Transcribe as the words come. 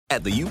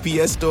At the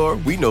UPS Store,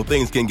 we know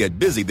things can get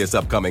busy this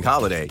upcoming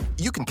holiday.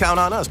 You can count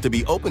on us to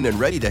be open and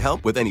ready to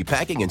help with any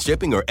packing and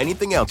shipping or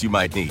anything else you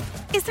might need.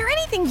 Is there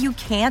anything you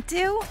can't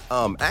do?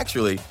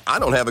 Actually, I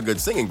don't have a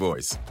good singing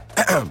voice.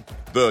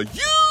 The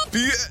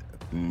UPS...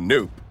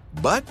 Nope.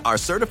 But our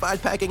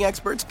certified packing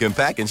experts can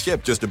pack and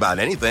ship just about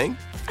anything.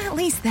 At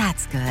least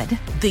that's good.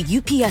 The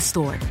UPS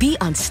Store. Be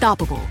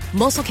unstoppable.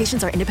 Most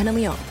locations are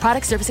independently owned.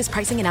 Product services,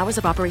 pricing, and hours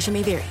of operation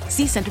may vary.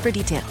 See Center for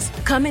details.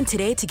 Come in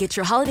today to get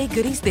your holiday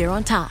goodies there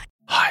on time.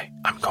 Hi,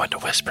 I'm going to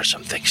whisper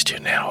some things to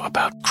you now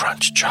about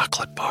Crunch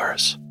chocolate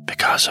bars.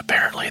 Because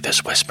apparently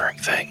this whispering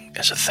thing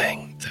is a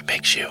thing that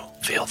makes you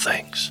feel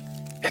things.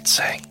 It's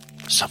saying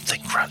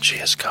something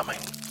crunchy is coming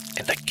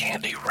in the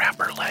candy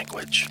wrapper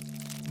language.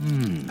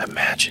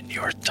 Imagine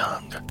your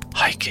tongue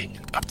hiking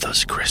up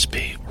those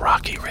crispy,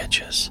 rocky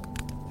ridges.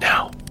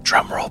 Now,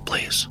 drum roll,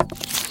 please.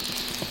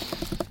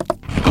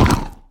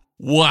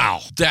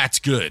 Wow, that's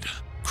good.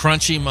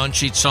 Crunchy,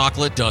 munchy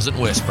chocolate doesn't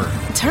whisper.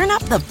 Turn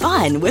up the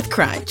fun with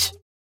Crunch.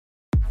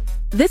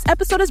 This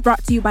episode is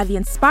brought to you by the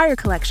Inspire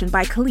Collection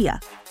by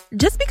Kalia.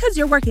 Just because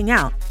you're working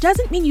out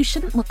doesn't mean you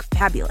shouldn't look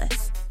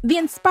fabulous. The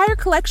Inspire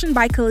Collection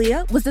by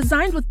Kalia was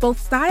designed with both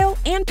style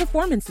and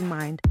performance in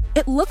mind.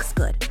 It looks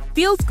good,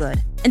 feels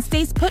good, and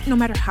stays put no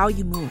matter how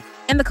you move.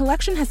 And the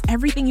collection has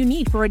everything you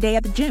need for a day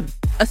at the gym.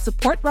 A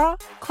support bra,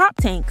 crop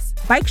tanks,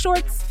 bike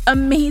shorts,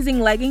 amazing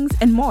leggings,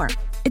 and more.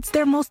 It's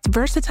their most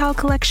versatile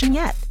collection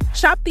yet.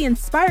 Shop the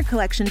Inspire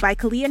Collection by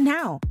Kalia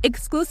now,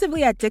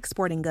 exclusively at Dick's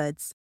Sporting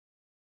Goods.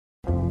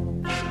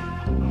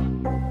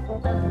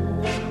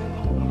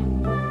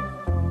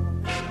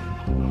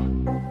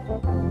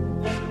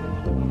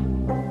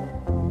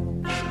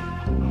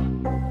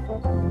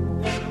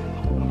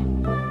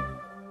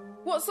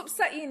 What's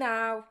upset you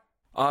now?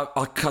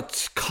 I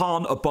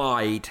can't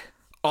abide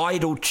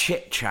idle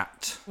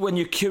chit-chat when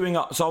you're queuing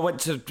up. So I went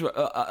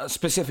to,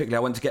 specifically, I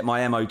went to get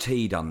my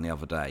MOT done the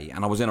other day,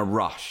 and I was in a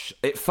rush.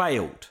 It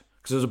failed,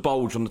 because there was a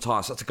bulge on the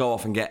tyre, so I had to go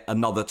off and get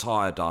another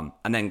tyre done,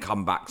 and then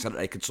come back so that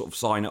they could sort of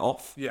sign it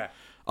off. Yeah.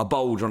 A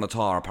bulge on a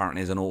tyre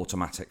apparently is an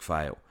automatic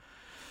fail.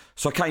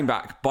 So I came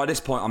back. By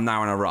this point, I'm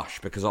now in a rush,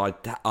 because I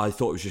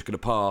thought it was just going to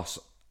pass,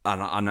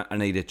 and I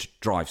needed to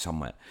drive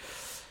somewhere.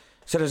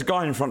 So there's a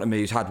guy in front of me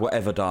who's had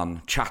whatever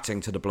done,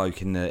 chatting to the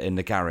bloke in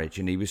the garage,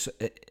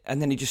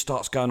 and then he just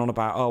starts going on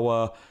about,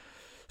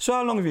 so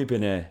how long have you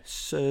been here?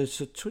 So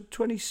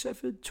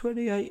 27,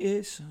 28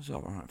 years. I was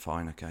like, all right,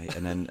 fine, okay.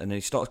 And then he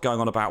starts going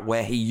on about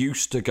where he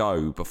used to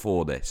go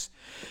before this.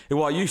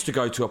 Well, I used to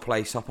go to a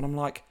place up, and I'm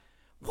like,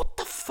 what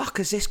the fuck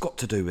has this got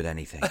to do with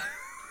anything?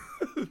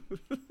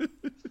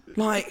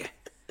 Like,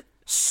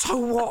 so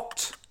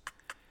what?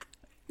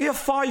 You have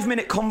a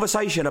 5-minute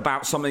conversation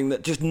about something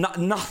that just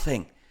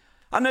nothing.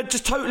 And they're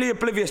just totally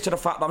oblivious to the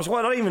fact that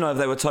I don't even know if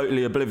they were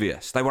totally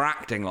oblivious. They were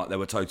acting like they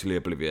were totally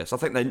oblivious. I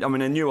think they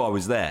knew I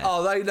was there.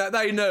 Oh,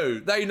 they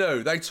knew.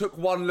 They took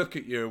one look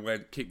at you and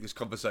went, keep this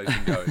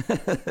conversation going.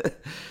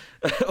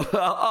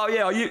 Oh,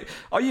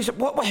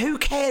 yeah, who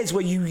cares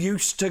where you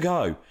used to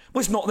go? Well,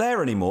 it's not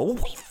there anymore.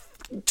 What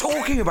are you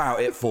talking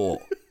about it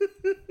for?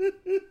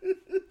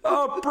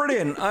 Oh,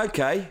 brilliant,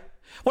 okay.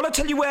 Well, I'll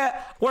tell you where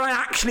I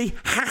actually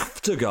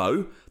have to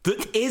go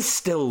that is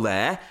still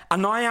there,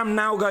 and I am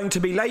now going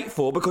to be late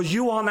for, because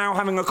you are now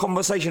having a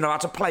conversation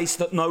about a place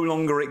that no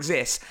longer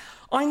exists.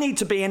 I need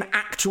to be in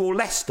actual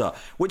Leicester,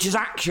 which is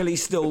actually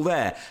still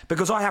there,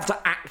 because I have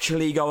to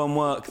actually go and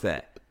work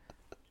there.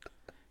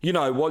 You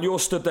know, while you're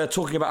stood there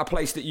talking about a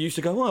place that you used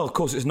to go, well, of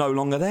course it's no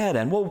longer there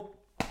then. Well,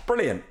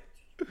 brilliant.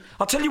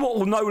 I'll tell you what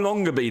will no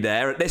longer be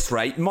there at this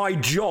rate, my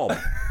job.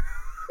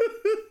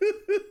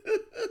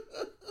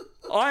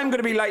 I'm going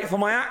to be late for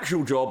my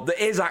actual job that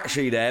is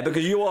actually there,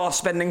 because you are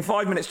spending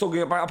 5 minutes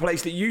talking about a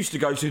place that you used to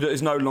go to that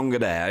is no longer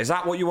there. Is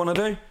that what you want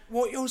to do?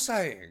 What you're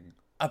saying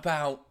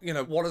about,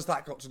 what has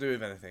that got to do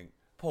with anything?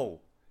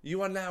 Paul,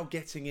 you are now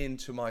getting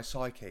into my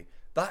psyche.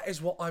 That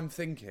is what I'm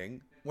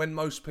thinking when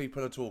most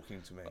people are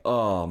talking to me.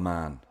 Oh,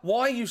 man.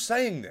 Why are you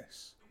saying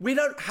this? We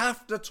don't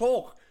have to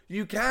talk.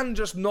 You can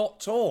just not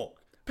talk.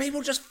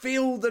 People just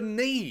feel the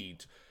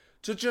need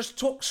to just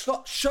talk.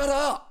 Shut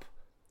up.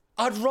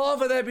 I'd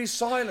rather there be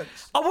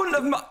silence. I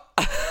wouldn't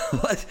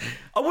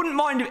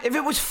mind if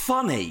it was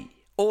funny,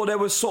 or there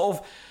was sort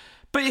of,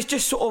 but it's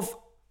just sort of,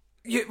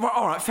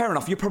 all right, fair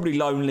enough, you're probably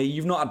lonely,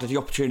 you've not had the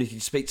opportunity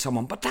to speak to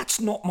someone, but that's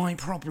not my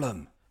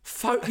problem.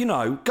 Go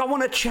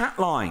on a chat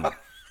line.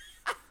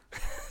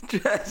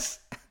 Just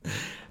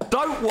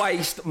don't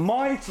waste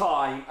my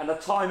time and the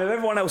time of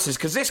everyone else's,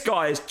 because this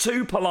guy is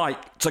too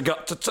polite to go,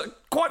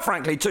 quite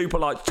frankly, too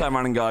polite to turn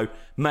around and go,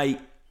 mate,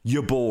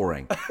 you're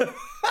boring.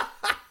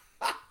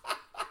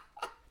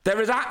 There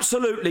is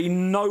absolutely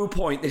no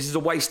point. This is a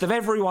waste of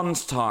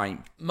everyone's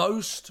time.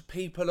 Most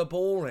people are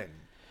boring.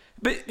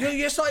 But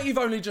it's like you've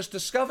only just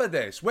discovered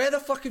this. Where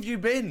the fuck have you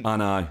been? I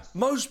know.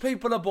 Most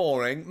people are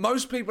boring.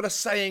 Most people are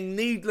saying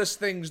needless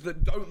things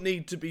that don't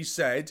need to be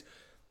said.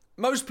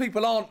 Most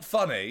people aren't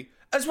funny.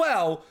 As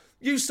well,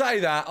 you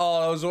say that,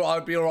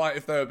 I'd be all right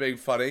if they were being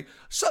funny.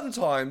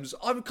 Sometimes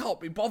I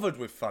can't be bothered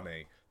with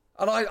funny.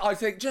 And I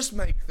think, just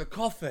make the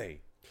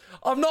coffee.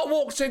 I've not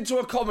walked into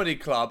a comedy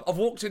club. I've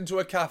walked into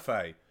a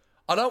cafe.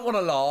 I don't want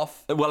to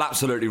laugh. Well,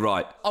 absolutely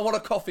right. I want a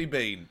coffee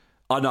bean.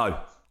 I know.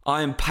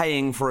 I am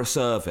paying for a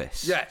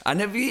service. Yes. And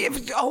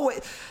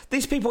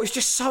these people, it's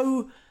just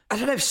so... I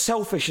don't know if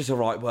selfish is the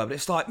right word, but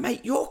it's like,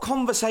 mate, your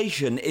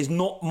conversation is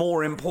not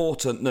more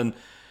important than...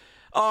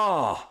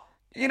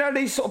 you know,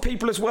 these sort of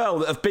people as well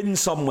that have been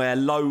somewhere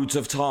loads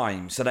of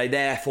times, so they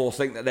therefore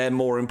think that they're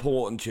more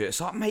important to you.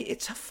 It's like, mate,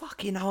 it's a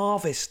fucking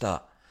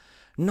harvester.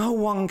 No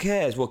one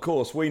cares. Well, of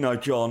course, we know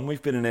John. We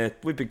come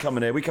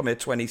here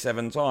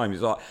 27 times.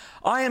 It's like,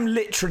 I am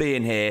literally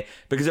in here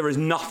because there is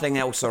nothing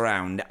else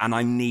around and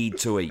I need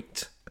to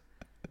eat.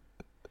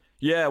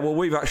 Yeah, well,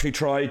 we've actually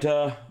tried.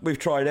 We've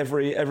tried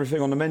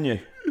everything on the menu.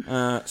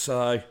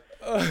 So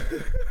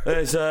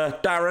there's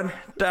Darren.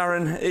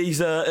 Darren, he's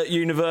at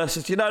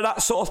university. You know,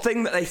 that sort of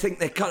thing that they think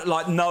they're kind of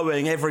like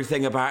knowing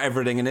everything about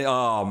everything. And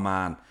oh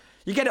man,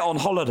 you get it on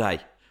holiday.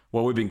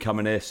 Well, we've been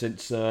coming here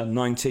since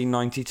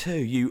 1992.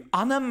 You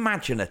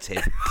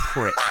unimaginative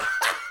prick.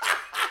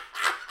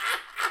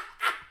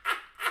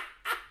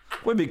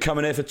 We've been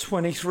coming here for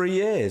 23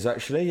 years,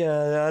 actually.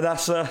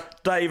 That's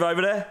Dave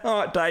over there.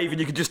 All right, Dave. And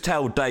you can just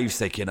tell Dave's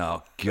thinking,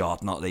 oh,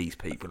 God, not these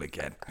people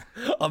again.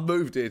 I've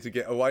moved here to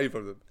get away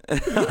from them.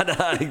 I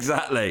know,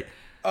 exactly.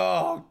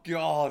 Oh,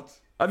 God.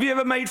 Have you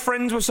ever made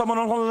friends with someone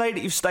on holiday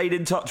that you've stayed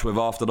in touch with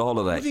after the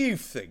holiday? What do you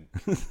think?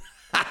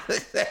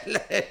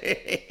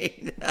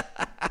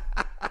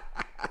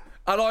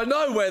 And I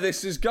know where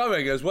this is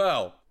going as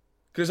well.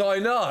 Because I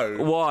know.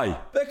 Why?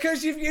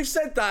 Because you've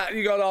said that and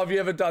you go, have you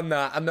ever done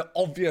that? And the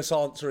obvious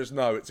answer is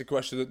no. It's a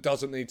question that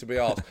doesn't need to be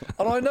asked.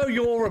 And I know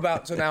you're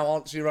about to now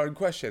answer your own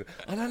question.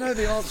 And I know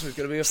the answer is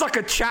going to be... It's like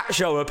a chat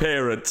show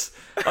appearance.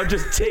 I'm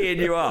just teeing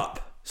you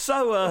up.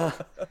 So,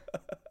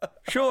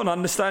 Sean, I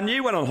understand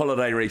you went on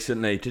holiday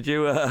recently. Did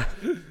you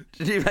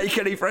make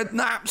any friends?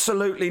 No,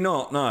 absolutely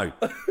not, no.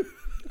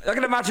 I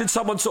can imagine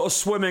someone sort of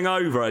swimming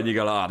over and you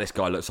go, this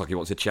guy looks like he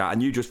wants to chat,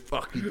 and you just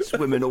fucking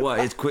swimming away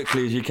as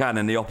quickly as you can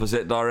in the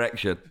opposite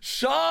direction.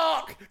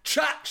 Shark!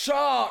 Chat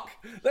shark!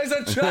 There's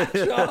a chat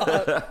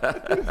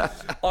shark!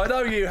 I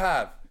know you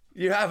have.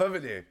 You have,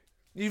 haven't you?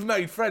 You've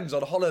made friends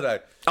on holiday.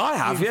 I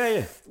have,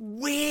 yeah.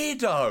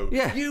 Weirdo!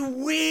 Yeah. You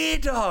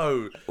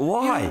weirdo!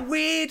 Why? You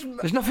weird...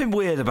 There's nothing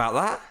weird about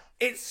that.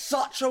 It's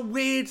such a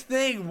weird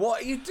thing.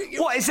 What are you doing?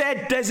 What, is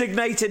there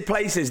designated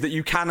places that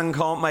you can and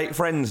can't make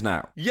friends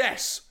now?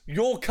 Yes,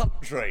 your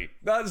country.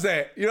 That's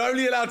it. You're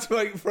only allowed to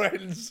make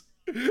friends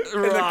in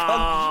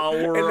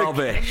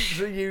rubbish.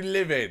 the country you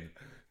live in.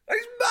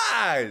 It's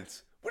mad.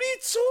 What are you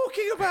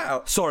talking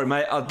about? Sorry,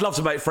 mate. I'd love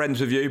to make friends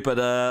with you,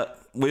 but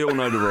we all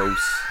know the rules.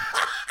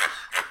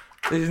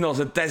 This is not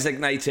a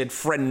designated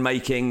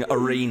friend-making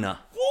arena.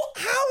 What?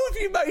 How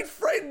have you made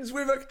friends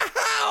with a...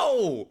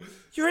 How?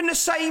 You're in the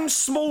same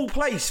small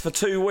place for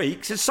 2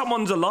 weeks. If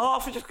someone's a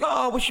laugh, you just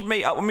go, we should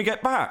meet up when we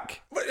get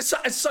back.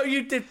 So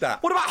you did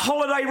that? What about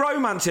holiday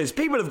romances?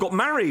 People have got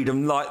married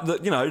and,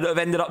 that have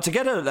ended up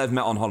together that they've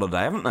met on holiday,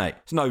 haven't they?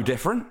 It's no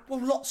different.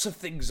 Well, lots of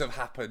things have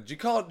happened. You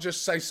can't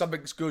just say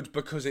something's good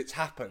because it's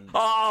happened.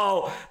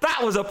 Oh, that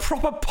was a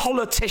proper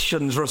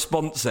politician's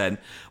response then.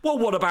 Well,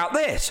 what about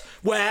this?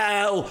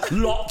 Well,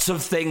 lots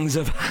of things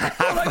have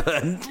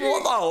happened.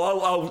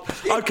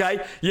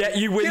 Okay. Yeah,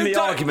 you win the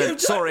argument.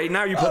 Sorry,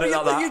 now you put it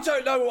like that. You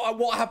don't know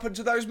what happened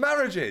to those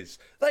marriages.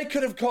 They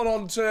could have gone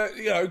on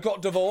to,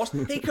 got divorced.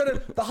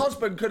 The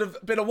husband could have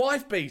been a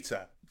wife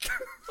beater.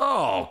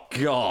 Oh,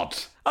 God.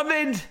 I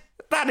mean,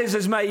 that is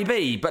as may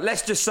be, but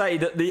let's just say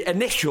that the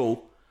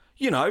initial,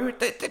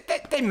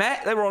 they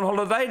met, they were on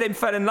holiday, they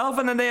fell in love,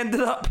 and then they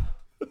ended up...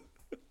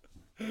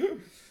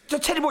 So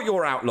tell you what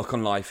your outlook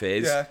on life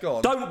is. Yeah, go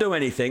on. Don't do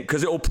anything,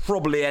 because it'll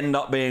probably end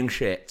up being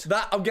shit.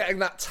 I'm getting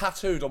that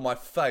tattooed on my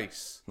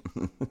face.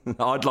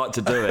 I'd like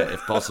to do it,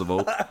 if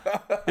possible.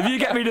 If you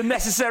get me the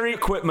necessary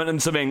equipment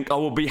and some ink, I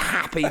will be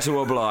happy to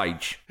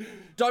oblige.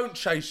 Don't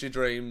chase your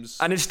dreams.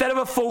 And instead of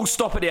a full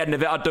stop at the end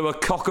of it, I'd do a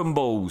cock and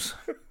balls.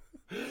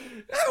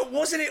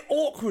 Wasn't it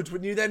awkward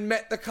when you then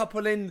met the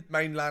couple in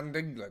mainland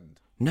England?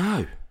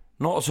 No,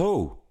 not at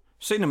all.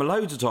 Seen them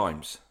loads of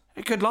times.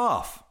 A good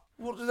laugh.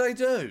 What do they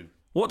do?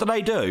 What do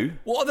they do?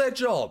 What are their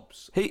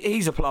jobs?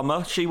 He's a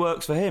plumber. She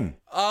works for him.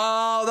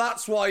 Oh,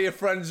 that's why you're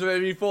friends with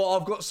him. You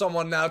thought, I've got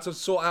someone now to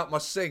sort out my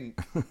sink.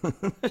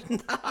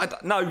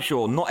 No,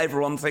 Sean, not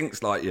everyone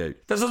thinks like you.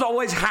 There doesn't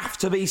always have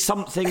to be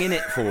something in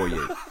it for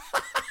you.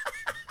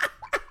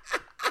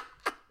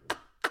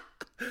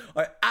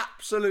 I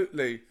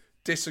absolutely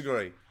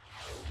disagree.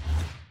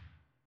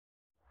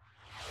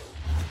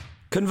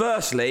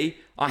 Conversely,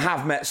 I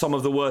have met some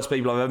of the worst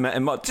people I've ever met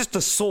in my... Just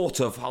to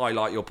sort of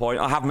highlight your point,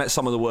 I have met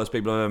some of the worst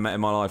people I've ever met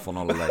in my life on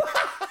holiday.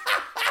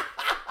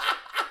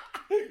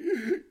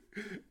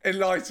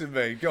 Enlighten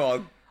me, go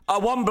on.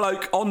 One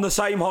bloke on the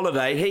same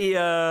holiday,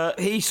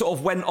 he sort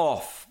of went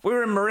off. We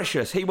were in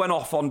Mauritius. He went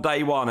off on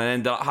day one and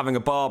ended up having a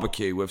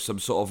barbecue with some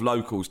sort of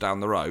locals down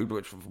the road,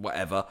 which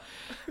whatever,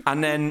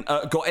 and then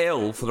got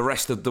ill for the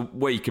rest of the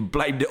week and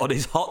blamed it on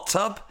his hot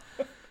tub.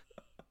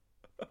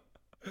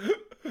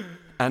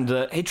 And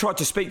he tried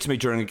to speak to me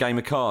during a game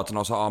of cards, and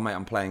I was like, "Oh mate,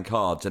 I'm playing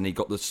cards." And he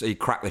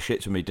cracked the shit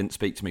with me, didn't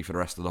speak to me for the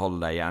rest of the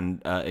holiday,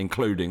 and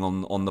including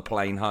on the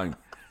plane home.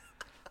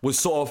 Was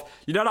sort of,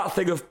 you know, that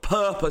thing of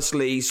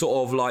purposely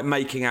sort of like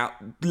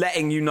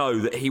letting you know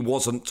that he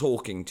wasn't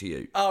talking to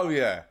you. Oh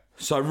yeah.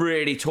 So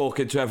really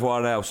talking to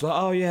everyone else, like,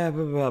 oh yeah,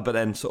 blah, blah, blah, but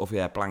then sort of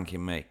blanking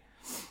me.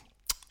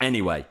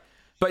 Anyway,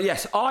 but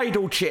yes,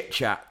 idle chit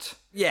chat.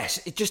 Yes,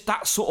 it's just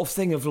that sort of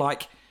thing of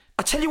like.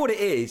 I tell you what it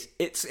is,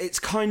 it's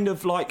kind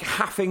of like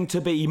having to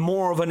be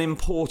more of an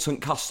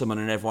important customer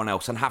than everyone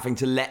else and having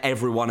to let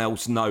everyone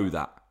else know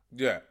that.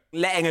 Yeah.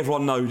 Letting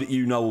everyone know that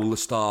you know all the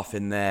staff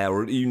in there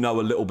or you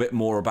know a little bit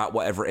more about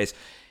whatever it is.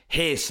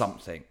 Here's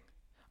something.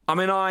 I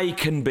mean, I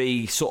can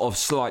be sort of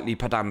slightly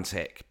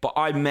pedantic, but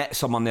I met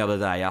someone the other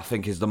day I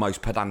think is the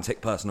most pedantic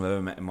person I've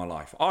ever met in my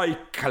life. I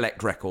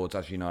collect records,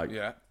 as you know.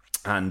 Yeah.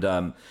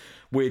 And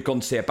we had gone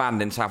to see a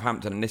band in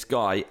Southampton, and this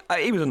guy,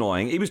 he was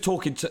annoying. He was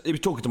talking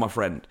to my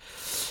friend,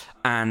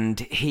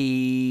 and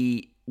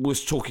he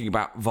was talking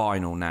about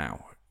vinyl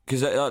now.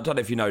 Because I don't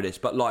know if you know this,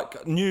 but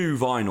like new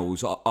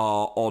vinyls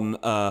are on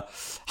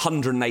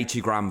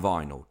 180 gram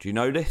vinyl. Do you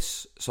know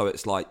this? So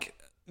it's like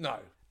no,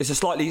 it's a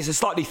slightly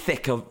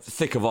thicker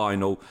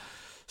vinyl.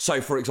 So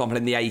for example,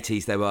 in the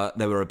 80s they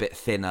were a bit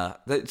thinner.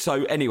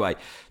 So anyway,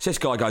 so this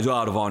guy goes,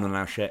 "Oh, the vinyl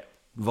now shit.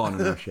 Vinyl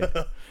now shit."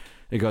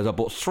 He goes, "I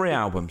bought 3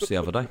 albums the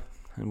other day.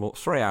 I bought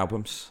 3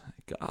 albums.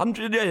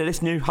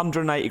 This new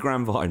 180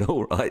 gram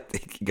vinyl, right?"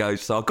 He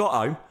goes, "So I got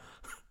home,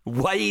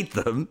 weighed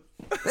them."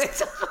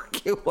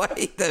 Fucking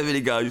weighed them, and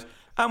he goes,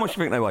 "How much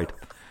do you think they weighed?"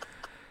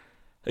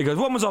 He goes,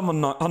 "One was on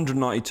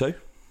 192,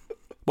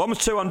 one was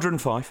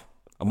 205,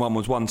 and one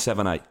was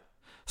 178.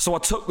 So I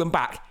took them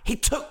back." He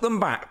took them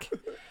back.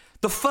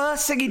 The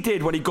first thing he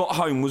did when he got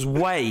home was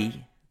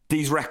weigh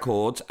these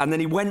records, and then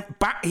he went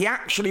back. He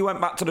actually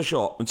went back to the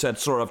shop and said,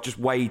 "Sorry, I've just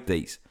weighed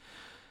these."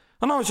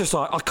 And I was just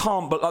like, I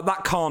can't, but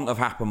that can't have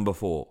happened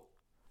before.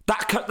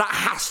 That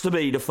has to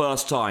be the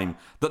first time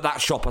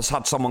that shop has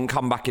had someone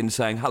come back in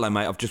saying, "Hello,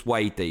 mate, I've just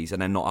weighed these," and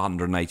they're not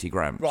 180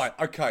 grams. Right,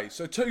 okay,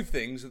 so 2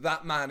 things.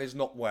 That man is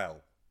not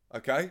well,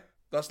 okay?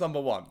 That's number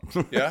 1,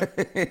 yeah?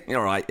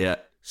 All right, yeah.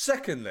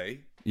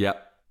 Secondly, yeah,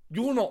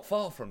 you're not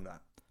far from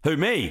that. Who,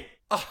 me?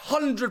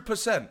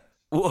 100%.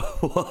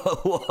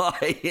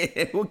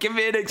 Why? Well, give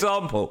me an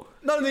example.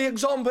 No, the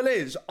example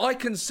is, I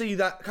can see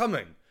that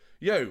coming.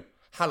 You,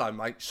 "Hello,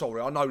 mate,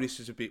 sorry, I know this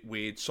is a bit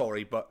weird,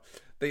 sorry, but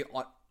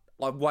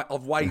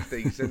I've weighed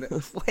these." And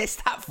where's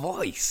that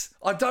voice?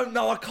 I don't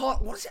know. I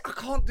can't. What is it? I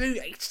can't do.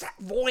 It's that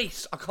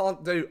voice. I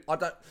can't do. I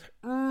don't.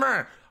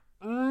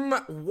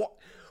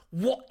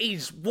 What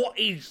is? What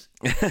is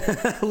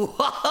that?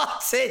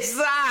 What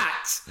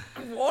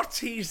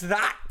is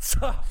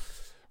that?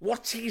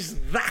 What is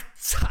that?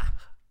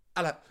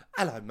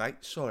 Hello, mate.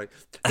 Sorry,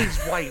 he's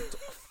weighed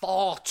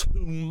far too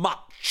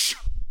much.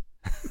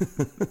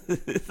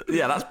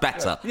 Yeah, that's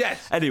better.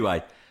 Yes.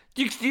 Anyway.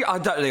 I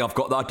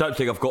don't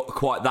think I've got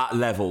quite that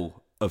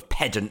level of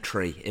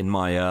pedantry in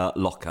my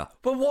locker.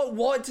 But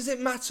why does it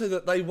matter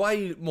that they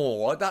weigh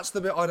more? That's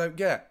the bit I don't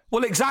get.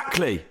 Well,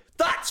 exactly.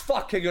 That's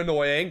fucking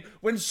annoying.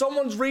 When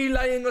someone's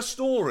relaying a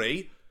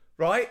story,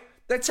 right?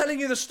 They're telling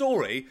you the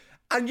story,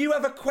 and you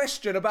have a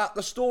question about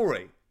the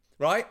story,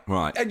 right?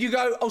 Right. And you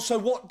go, so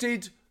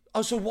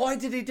why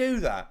did he do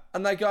that?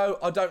 And they go,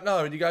 "I don't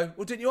know." And you go,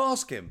 "Well, didn't you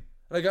ask him?"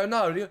 And they go,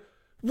 "No." And you go,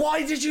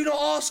 "Why did you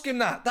not ask him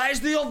that? That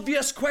is the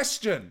obvious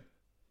question."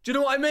 Do you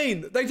know what I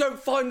mean? They don't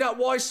find out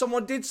why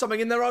someone did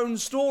something in their own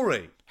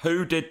story.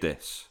 Who did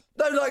this?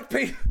 No, like,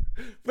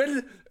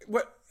 when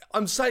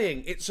I'm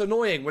saying it's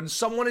annoying when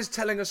someone is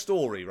telling a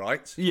story,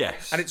 right?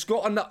 Yes. And it's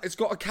got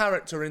a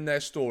character in their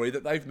story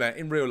that they've met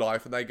in real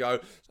life, and they go,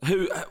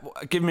 "Who?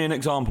 Give me an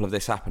example of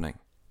this happening."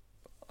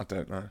 "I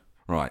don't know."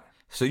 Right.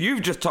 So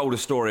you've just told a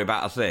story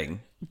about a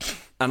thing,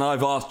 and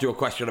I've asked you a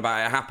question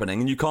about it happening,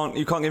 and you can't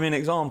give me an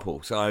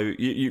example. So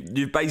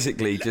you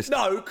basically just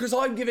no, because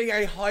I'm giving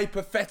a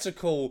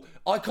hypothetical.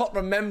 I can't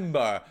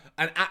remember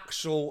an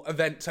actual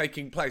event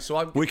taking place.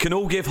 So we can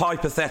all give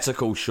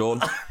hypotheticals,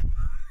 Sean.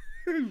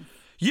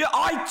 Yeah,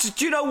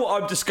 do you know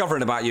what I'm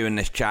discovering about you in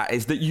this chat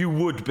is that you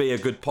would be a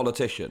good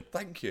politician.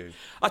 Thank you.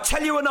 I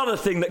tell you another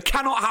thing that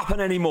cannot happen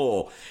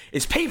anymore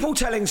is people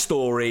telling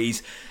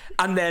stories,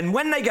 and then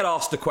when they get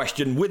asked a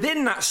question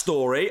within that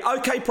story,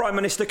 "Okay, Prime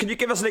Minister, can you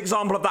give us an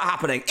example of that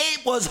happening?"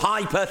 It was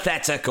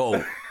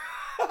hypothetical.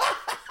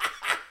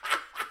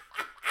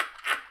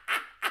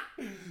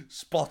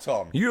 Spot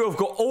on. You have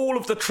got all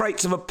of the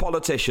traits of a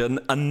politician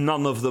and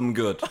none of them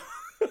good.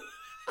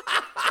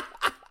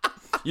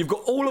 You've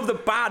got all of the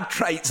bad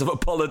traits of a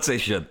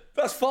politician.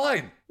 That's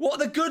fine. What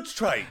are the good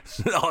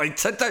traits?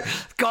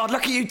 God,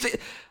 look at you.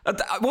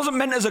 It wasn't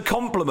meant as a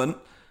compliment.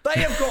 They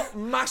have got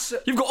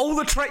massive... You've got all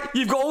the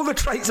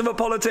traits of a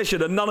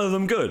politician and none of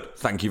them good.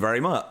 Thank you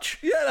very much.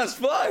 Yeah, that's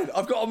fine.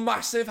 I've got a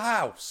massive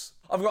house.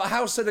 I've got a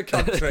house in the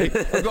country.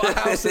 I've got a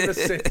house in the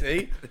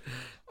city.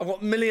 I've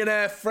got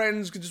millionaire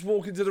friends, could just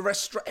walk into the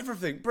restaurant.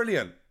 Everything.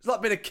 Brilliant. It's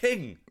like being a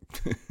king.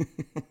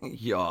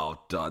 Yeah,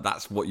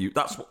 that's what you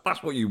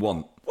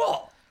want.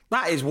 What?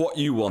 That is what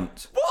you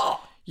want.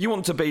 What? You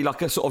want to be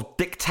like a sort of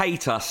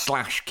dictator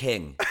 /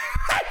 king.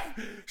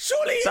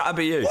 Surely that'd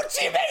be you. What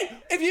do you mean?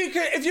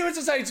 If you were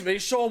to say to me,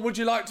 Sean, would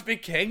you like to be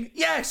king?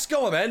 Yes,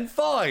 go on then,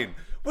 fine.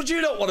 Would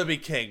you not want to be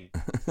king?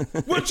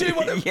 Would you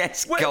want to?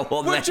 Yes, go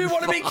on then. Would you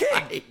want to be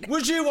king?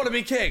 Would you want to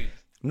be king?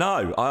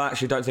 No, I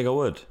actually don't think I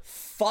would.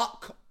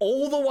 Fuck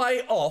all the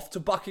way off to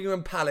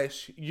Buckingham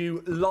Palace,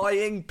 you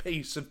lying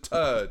piece of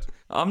turd.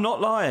 I'm not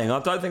lying.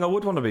 I don't think I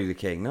would want to be the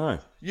king, no.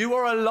 You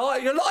are a liar.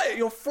 You're lying.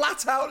 You're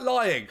flat out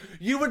lying.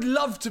 You would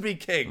love to be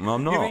king.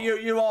 I'm not.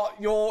 You are.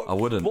 You're. I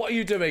wouldn't. What are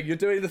you doing? You're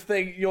doing the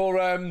thing.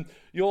 You're.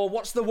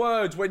 What's the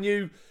word when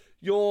you?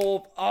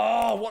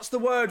 What's the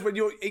word when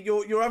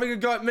you're having a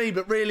go at me,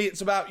 but really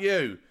it's about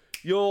you.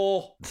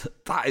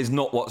 That is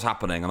not what's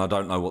happening, and I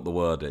don't know what the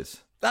word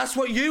is. That's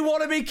what you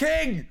want to be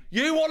king.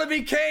 You want to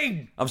be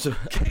king.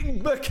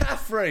 King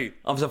McCaffrey.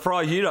 I'm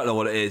surprised you don't know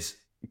what it is.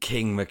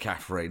 King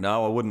McCaffrey.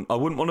 No, I wouldn't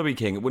want to be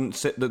king. It wouldn't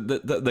sit.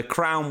 The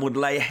crown would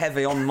lay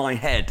heavy on my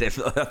head if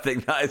I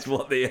think that is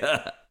what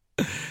the.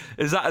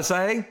 Is that a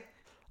saying?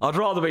 I'd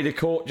rather be the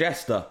court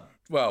jester.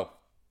 Well,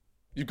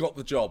 you've got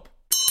the job.